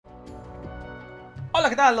Hola,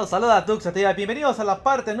 ¿qué tal? Los saluda Duxativa. Bienvenidos a la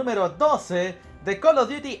parte número 12 de Call of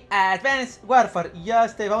Duty Advanced Warfare. Y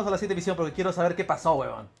ya vamos a la siguiente misión porque quiero saber qué pasó,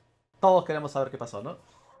 weón. Todos queremos saber qué pasó, ¿no?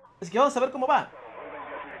 Así que vamos a ver cómo va.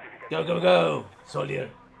 Go, go, go,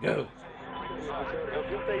 Solier, go.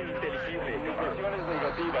 Resulta ininteligible. Impresiones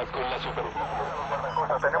negativas con la superficie.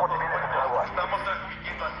 Tenemos niveles de agua. Estamos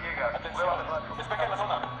transmitiendo a ciegas. Atención. Despeje la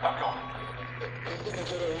zona. Cambio. Entiende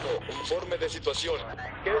 01. Informe de situación.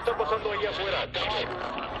 ¿Qué está pasando ahí afuera? Cambio.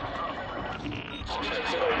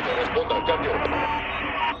 01. Responda. Cambio.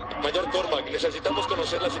 Mayor Cormac, necesitamos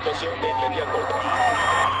conocer la situación de inmediato.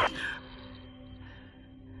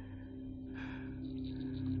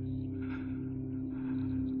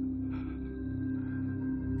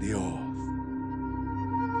 Dios.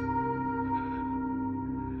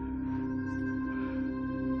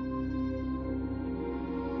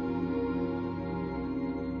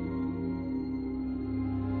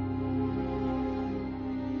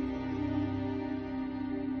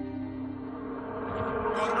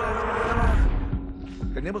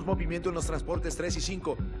 Tenemos movimiento en los transportes 3 y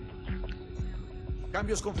 5.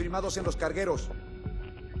 Cambios confirmados en los cargueros.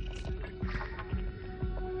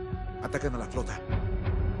 Atacan a la flota.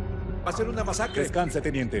 Va a ser una masacre. Descanse,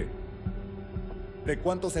 teniente. ¿De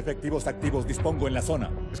cuántos efectivos activos dispongo en la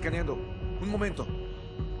zona? Escaneando. Un momento.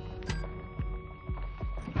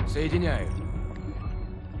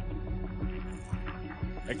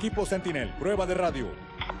 Equipo Sentinel, prueba de radio.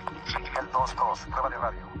 El 2-2, prueba de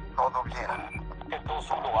radio. Todo bien. El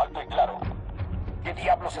 2-1, alto y claro. ¿Qué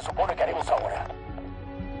diablos se supone que haremos ahora?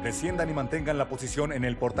 Desciendan y mantengan la posición en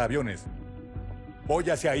el portaaviones. Voy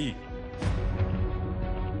hacia ahí.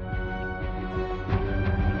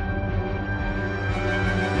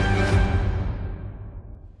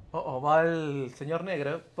 Va el señor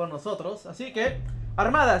negro por nosotros. Así que,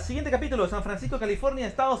 Armada, siguiente capítulo, San Francisco, California,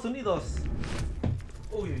 Estados Unidos.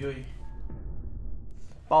 Uy, uy, uy.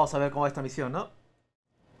 Vamos a ver cómo va esta misión, ¿no?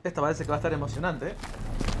 Esta parece que va a estar emocionante, ¿eh?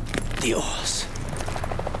 Dios.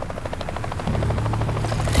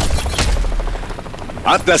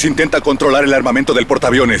 Atlas intenta controlar el armamento del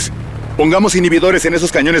portaaviones. Pongamos inhibidores en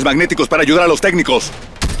esos cañones magnéticos para ayudar a los técnicos.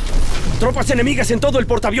 Tropas enemigas en todo el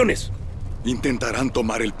portaaviones. Intentarán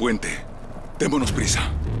tomar el puente. Démonos prisa.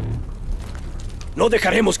 No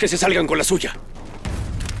dejaremos que se salgan con la suya.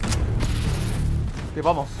 Que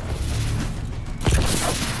vamos.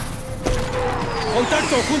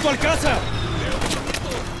 ¡Contacto junto al caza!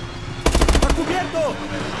 ¡A cubierto!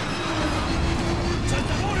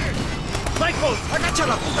 ¡Saltadores! ¡Michael! ¡Agacha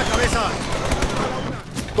la puta cabeza!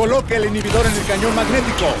 Coloque el inhibidor en el cañón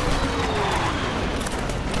magnético.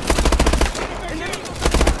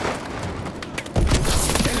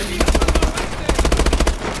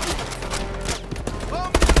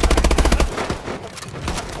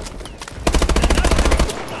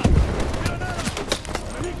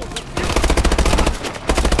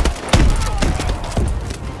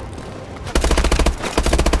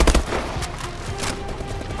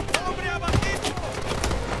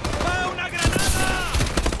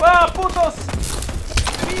 ¡Ah, putos!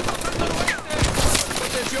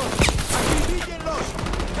 ¡Atención! ¡Acribíllenlos!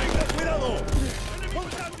 ¡Tengan cuidado!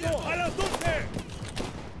 ¡Contacto a las 12!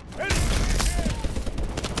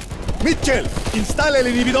 Mitchell, instale el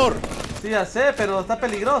inhibidor. Sí, ya sé, pero está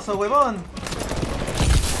peligroso, huevón.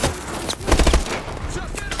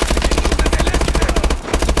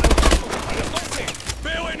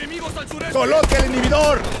 ¡Veo enemigos al sureste! Coloque el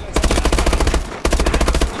inhibidor.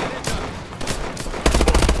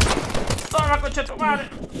 ¡Toma, coche tu madre!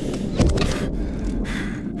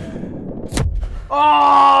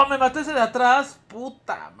 ¡Oh! Me mató ese de atrás.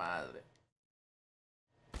 Puta madre.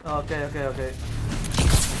 Ok.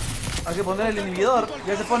 Hay que poner el inhibidor.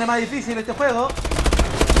 Ya se pone más difícil este juego.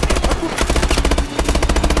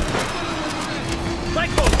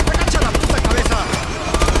 ¡Michael! ¡Agacha la puta cabeza!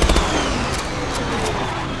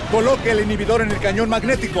 Coloque el inhibidor en el cañón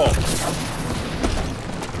magnético.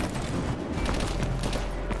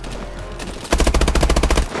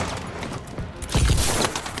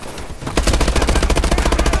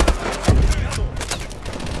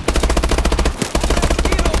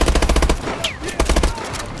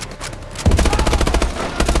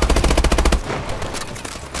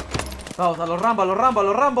 Vamos, a los Rambo, a los Rambo, a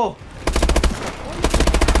los Rambo.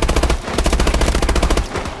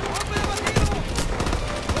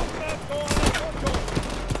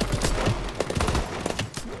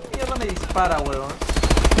 Mierda me dispara, huevón.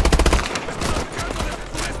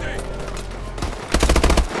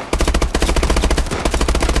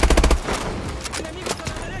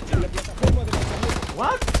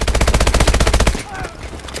 ¿What?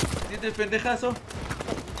 ¿Sientes pendejazo?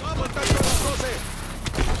 ¡Vamos, tanto a las 12!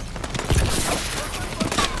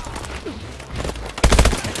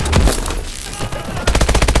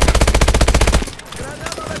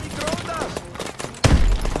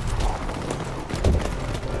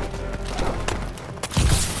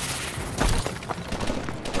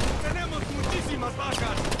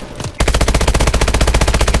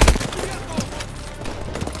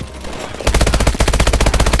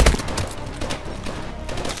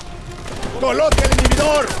 ¡Coloque el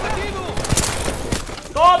inhibidor!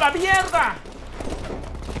 ¡Toma, mierda!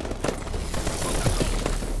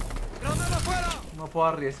 No puedo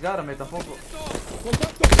arriesgarme tampoco.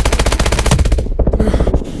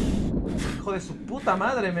 Hijo de su puta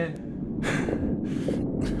madre, men.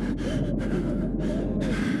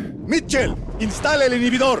 Mitchell, instale el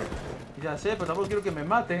inhibidor. Ya sé, pero tampoco quiero que me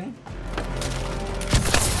maten.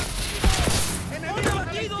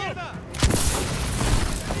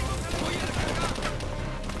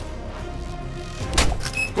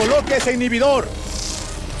 Coloque ese inhibidor.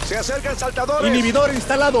 Se acercan saltadores. Inhibidor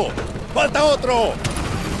instalado. ¡Falta otro!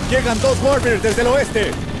 Llegan 2 Warriors desde el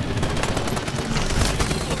oeste.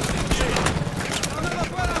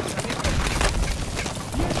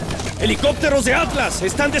 ¡Helicópteros de Atlas!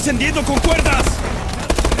 ¡Están descendiendo con cuerdas!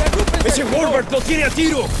 ¡Ese Warbird lo tiene a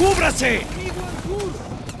tiro! ¡Cúbrase!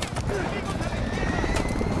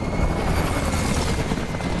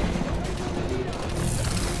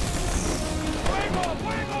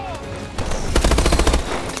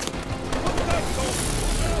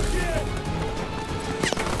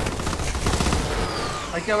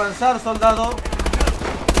 Hay que avanzar, soldado.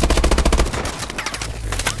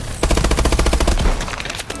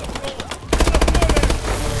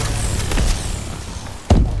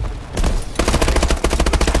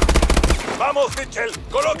 ¡Vamos, Mitchell!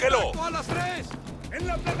 ¡Colóquelo! ¡A las 3! ¡En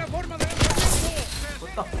la plataforma de What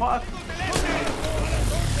the fuck?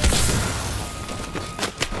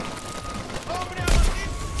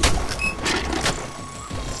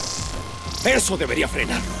 Eso debería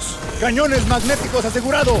frenarnos. Cañones magnéticos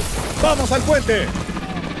asegurados. ¡Vamos al puente!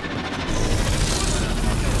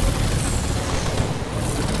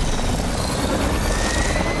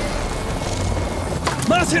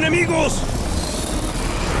 ¡Más enemigos!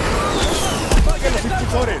 ¡Apaguen los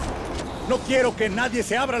impulsores! No quiero que nadie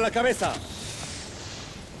se abra la cabeza.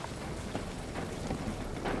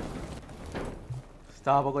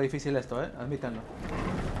 Estaba un poco difícil esto, admítanlo.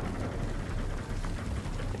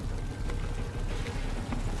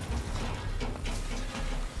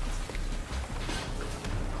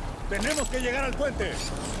 Tenemos que llegar al puente.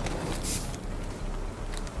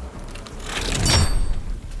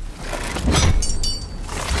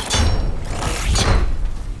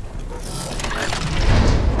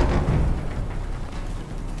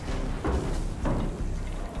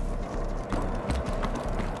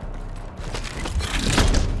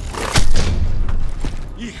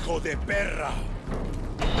 ¡Hijo de perra!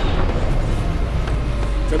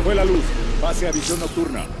 Se fue la luz. Pase a visión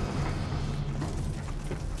nocturna.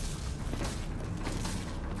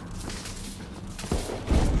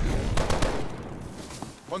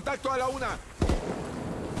 ¡Contacto a la 1!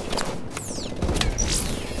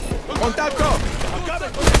 ¡Contacto! ¡Acabe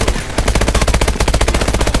con eso!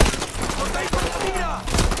 ¡Contacto a la mira!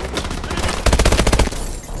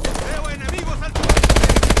 ¡Veo enemigos al oeste!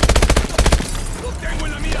 ¡Los tengo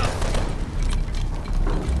en la mira!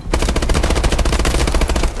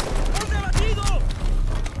 ¡Hombre abatido!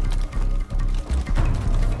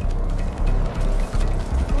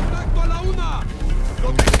 ¡Contacto a la 1!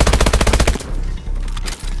 ¡Lo tengo!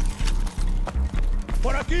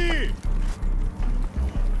 ¡Por aquí!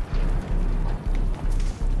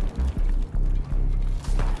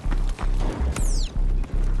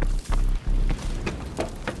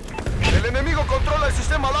 ¡El enemigo controla el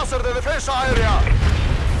sistema láser de defensa aérea!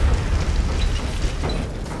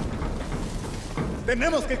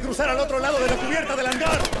 Tenemos que cruzar al otro lado de la cubierta del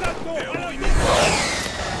hangar.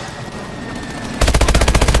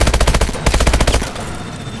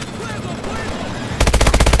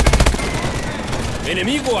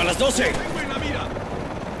 ¡Enemigo a las 12! ¡Tengo en la mira!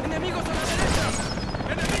 ¡Enemigos a la derecha!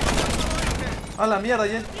 ¡Enemigos al noroeste! A la mierda,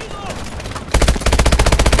 Jen.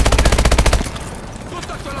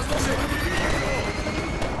 ¡Contacto a las 12!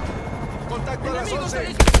 ¡Contacto a las 11!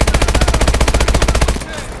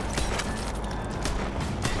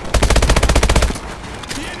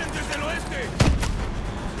 ¡Vienen desde el oeste!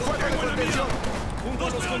 ¡Fuego en la mira!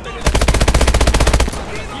 ¡Juntos los contenedores!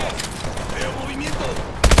 ¡Veo movimiento!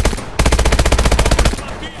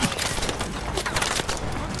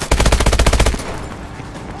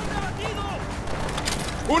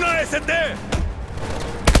 ¡Una ST!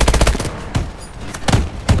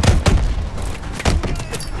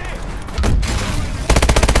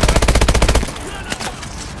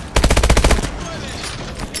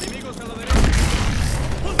 ¡Enemigos a la derecha!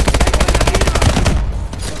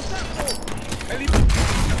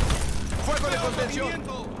 ¡Fuego de contención!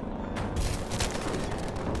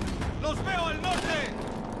 ¡Los veo al norte!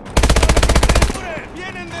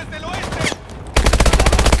 ¡Vienen desde el oeste!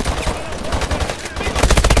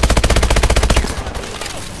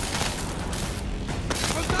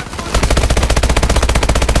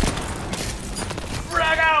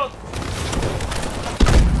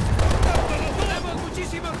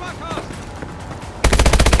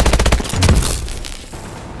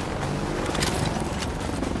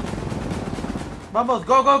 Vamos,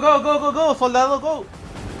 go, go, go, go, go, go, soldado, go.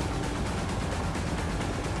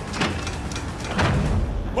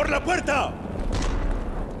 ¡Por la puerta!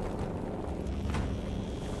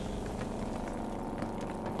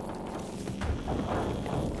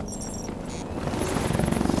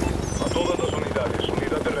 A todas las unidades,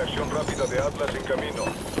 unidad de reacción rápida de Atlas en camino.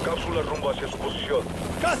 Cápsula rumbo hacia su posición.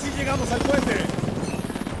 ¡Casi llegamos al puente!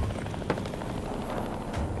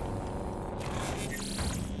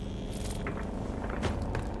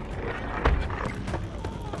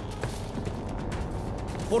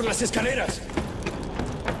 ¡Por las escaleras!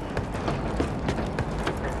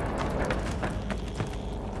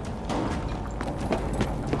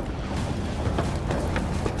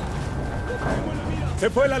 ¡Se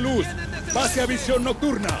fue la luz! ¡Pase a visión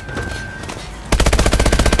nocturna!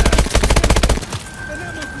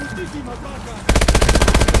 ¡Tenemos muchísimas bajas!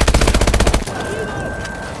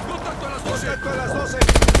 ¡Contacto a las 12! ¡Contacto a las 12!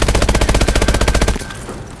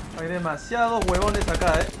 Hay demasiados huevones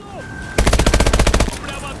acá,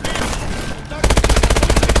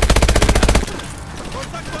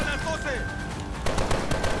 ¡Contacto a las 12!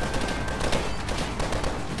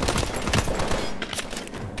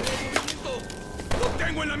 ¡Lo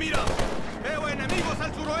tengo en la mira! ¡Veo enemigos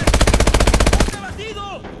al suroeste! ¡Monte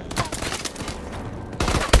batido!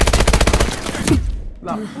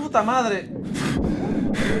 La puta madre.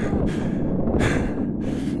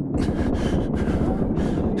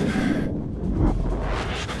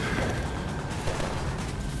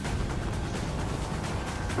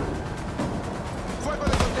 ¡Fuego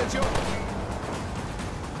de contención!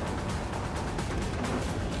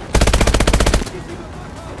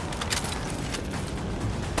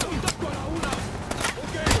 ¡Contacto a la 1!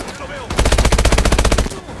 ¡Ok! ¡Lo veo!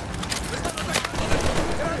 ¡Me están atacando!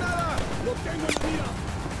 ¡Granada! ¡Lo tengo en la mira!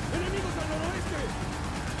 ¡Enemigos al noroeste!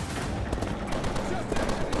 ¡Se acercan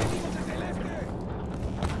enemigos hacia el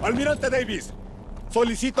este! Almirante Davis,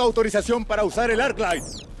 solicito autorización para usar el Arclight.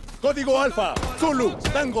 Código Alfa, Zulu,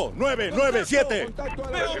 Tango 997. ¡Contacto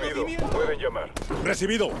a la Recibido. Pueden llamar.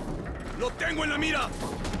 Recibido. ¡Lo tengo en la mira!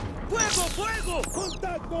 ¡Fuego, fuego!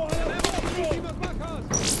 ¡Contacto a la muchísimas bajas!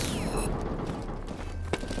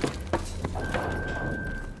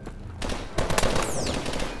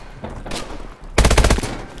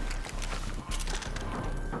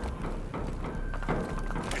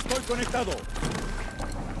 Estoy conectado.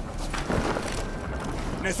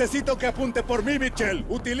 Necesito que apunte por mí, Mitchell.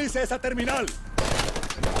 Utilice esa terminal.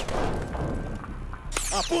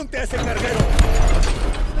 Apunte a ese carguero.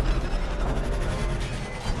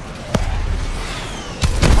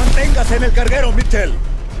 Manténgase en el carguero, Mitchell.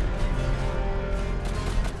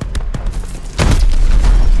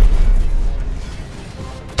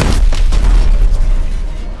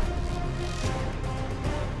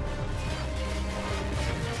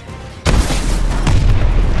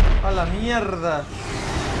 A la mierda.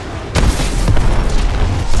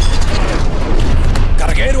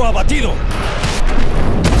 ¡Carguero abatido!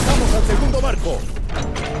 Pasamos al segundo barco.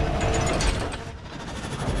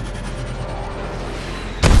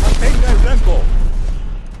 Mantenga el blanco.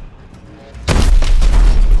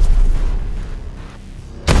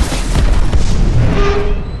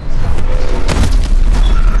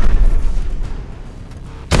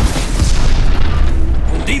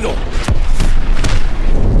 ¡Hundido!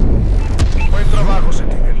 Buen trabajo,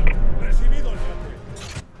 Sentinel. Recibido, almirante.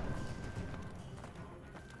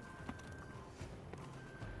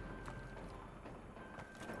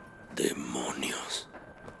 ¡Demonios!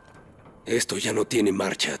 Esto ya no tiene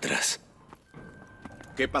marcha atrás.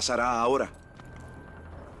 ¿Qué pasará ahora?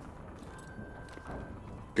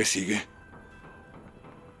 ¿Qué sigue?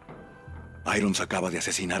 Irons acaba de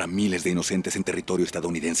asesinar a miles de inocentes en territorio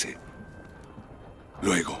estadounidense.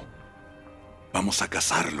 Luego, vamos a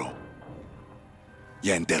cazarlo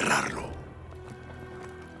y a enterrarlo.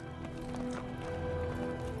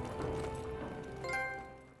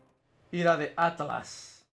 Ira de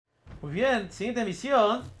Atlas. Muy bien, siguiente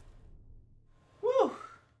misión.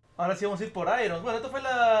 Ahora sí vamos a ir por Irons. Bueno, esto fue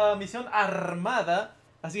la misión Armada.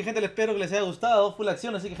 Así que, gente, les espero que les haya gustado. Full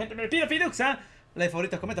acción, así que, gente, me pido Fiduxa. Like,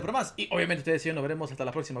 favoritos, comenta por más. Y obviamente ustedes y yo nos veremos hasta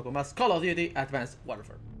la próxima con más Call of Duty Advanced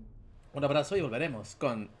Warfare. Un abrazo y volveremos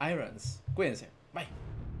con Irons. Cuídense. Bye.